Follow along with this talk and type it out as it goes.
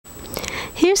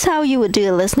Here's how you would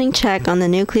do a listening check on the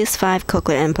Nucleus 5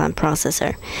 cochlear implant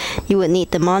processor. You would need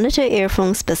the monitor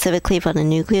earphone specifically for the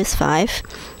Nucleus 5,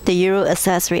 the Euro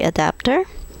accessory adapter,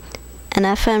 an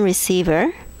FM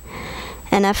receiver,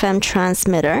 an FM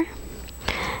transmitter,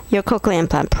 your cochlear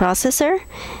implant processor,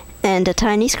 and a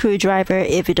tiny screwdriver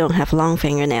if you don't have long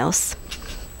fingernails.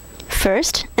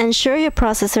 First, ensure your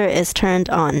processor is turned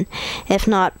on. If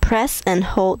not, press and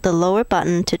hold the lower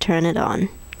button to turn it on.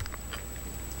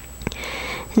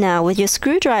 Now, with your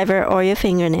screwdriver or your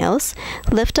fingernails,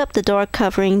 lift up the door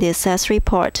covering the accessory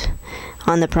port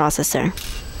on the processor.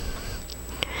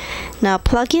 Now,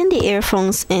 plug in the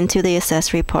earphones into the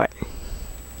accessory port.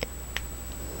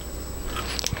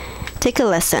 Take a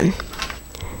listen.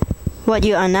 What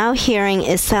you are now hearing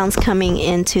is sounds coming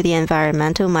into the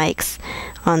environmental mics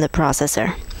on the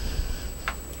processor.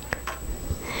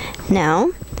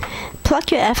 Now, plug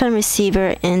your FM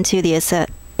receiver into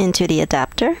the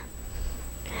adapter.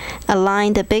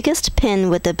 Align the biggest pin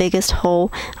with the biggest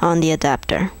hole on the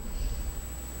adapter.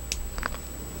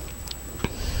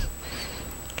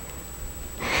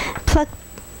 Plug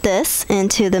this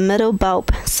into the middle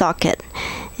bulb socket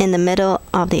in the middle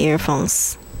of the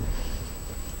earphones.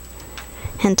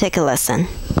 And take a listen.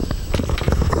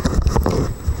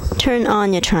 Turn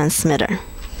on your transmitter.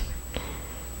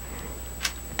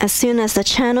 As soon as the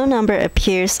channel number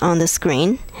appears on the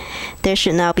screen, there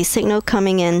should now be signal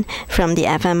coming in from the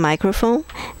FM microphone,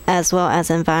 as well as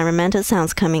environmental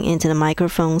sounds coming into the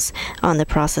microphones on the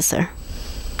processor.